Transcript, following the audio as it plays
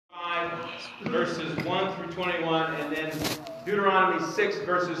verses 1 through 21, and then Deuteronomy 6,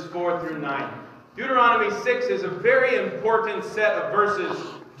 verses 4 through 9. Deuteronomy 6 is a very important set of verses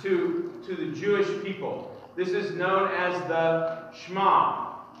to the Jewish people. This is known as the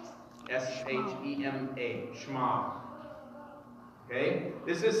Shema. S-H-E-M-A. Shema. Okay?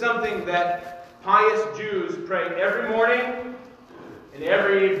 This is something that pious Jews pray every morning and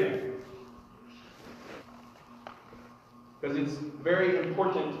every evening, because it's very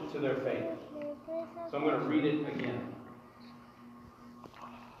important to their faith. So I'm going to read it again.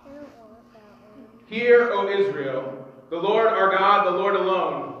 Hear, O Israel, the Lord our God, the Lord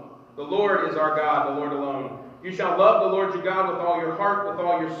alone. The Lord is our God, the Lord alone. You shall love the Lord your God with all your heart, with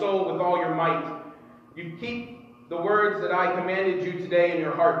all your soul, with all your might. You keep the words that I commanded you today in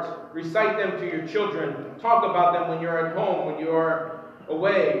your heart. Recite them to your children. Talk about them when you're at home, when you are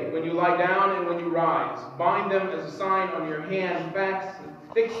away, when you lie down and when you rise. Bind them as a sign on your hand,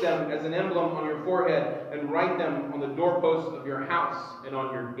 fix them as an emblem on your forehead, and write them on the doorposts of your house and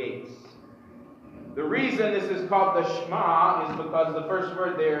on your gates. The reason this is called the Shema is because the first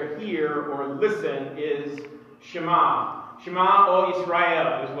word there, hear or listen, is Shema. Shema, O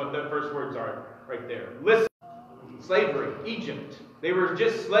Israel, is what the first words are right there. Listen. Slavery, Egypt. They were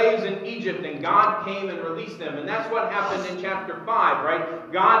just slaves in Egypt, and God came and released them. And that's what happened in chapter 5,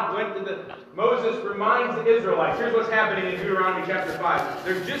 right? God went to Moses reminds the Israelites. Here's what's happening in Deuteronomy chapter 5.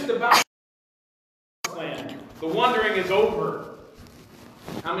 They're just about to land. The wandering is over.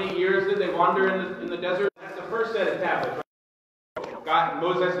 How many years did they wander in the desert? That's the first set of tablets.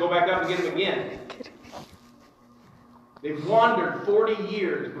 Moses has to go back up and get them again. They've wandered 40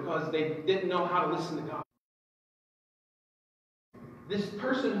 years because they didn't know how to listen to God. This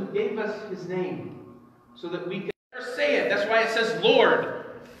person who gave us his name so that we can say it. That's why it says Lord.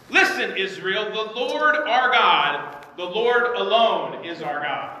 Listen, Israel, the Lord our God, the Lord alone is our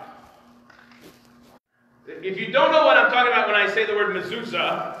God. If you don't know what I'm talking about when I say the word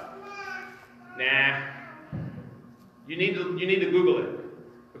mezuzah, you need to Google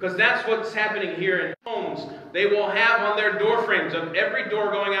it. Because that's what's happening here in homes. They will have on their door frames of every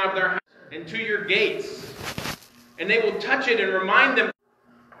door going out of their house and to your gates. And they will touch it and remind them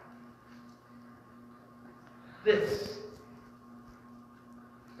this.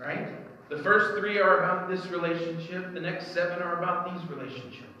 Right? The first 3 are about this relationship. The next 7 are about these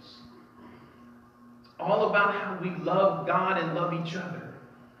relationships. All about how we love God and love each other.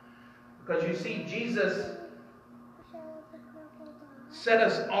 Because you see, Jesus set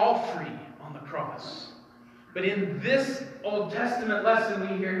us all free on the cross. But in this Old Testament lesson,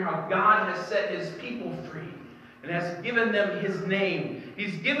 we hear how God has set his people free and has given them his name.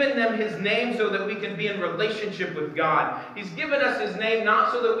 He's given them his name so that we can be in relationship with God. He's given us his name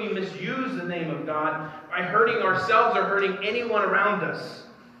not so that we misuse the name of God by hurting ourselves or hurting anyone around us.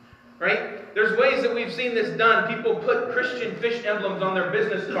 Right? There's ways that we've seen this done. People put Christian fish emblems on their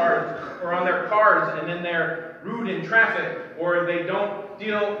business cards or on their cars, and then they're rude in traffic, or they don't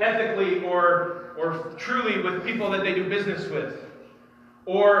deal ethically or truly with people that they do business with.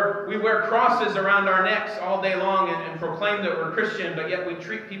 Or we wear crosses around our necks all day long and proclaim that we're Christian, but yet we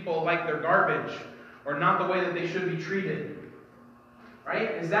treat people like they're garbage or not the way that they should be treated.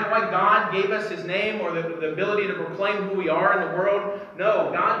 Right? Is that why God gave us his name or the ability to proclaim who we are in the world?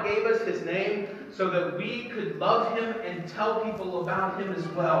 No, God gave us his name so that we could love him and tell people about him as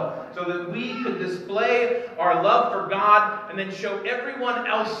well. So that we could display our love for God and then show everyone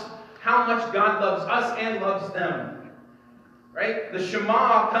else how much God loves us and loves them. Right? The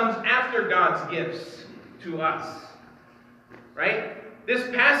Shema comes after God's gifts to us. Right? This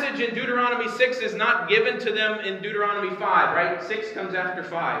passage in Deuteronomy 6 is not given to them in Deuteronomy 5, right? 6 comes after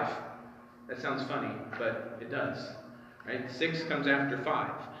 5. That sounds funny, but it does. Right? 6 comes after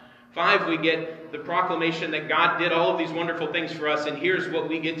 5. 5, we get the proclamation that God did all of these wonderful things for us, and here's what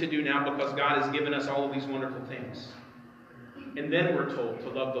we get to do now because God has given us all of these wonderful things. And then we're told to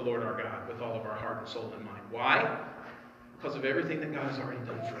love the Lord our God with all of our heart and soul and mind. Why? Because of everything that God has already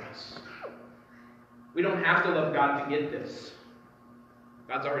done for us. We don't have to love God to get this.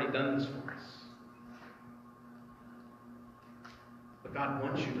 God's already done this for us. But God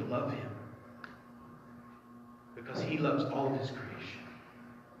wants you to love him because he loves all of his creation.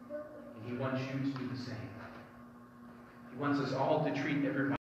 And he wants you to do the same. He wants us all to treat everybody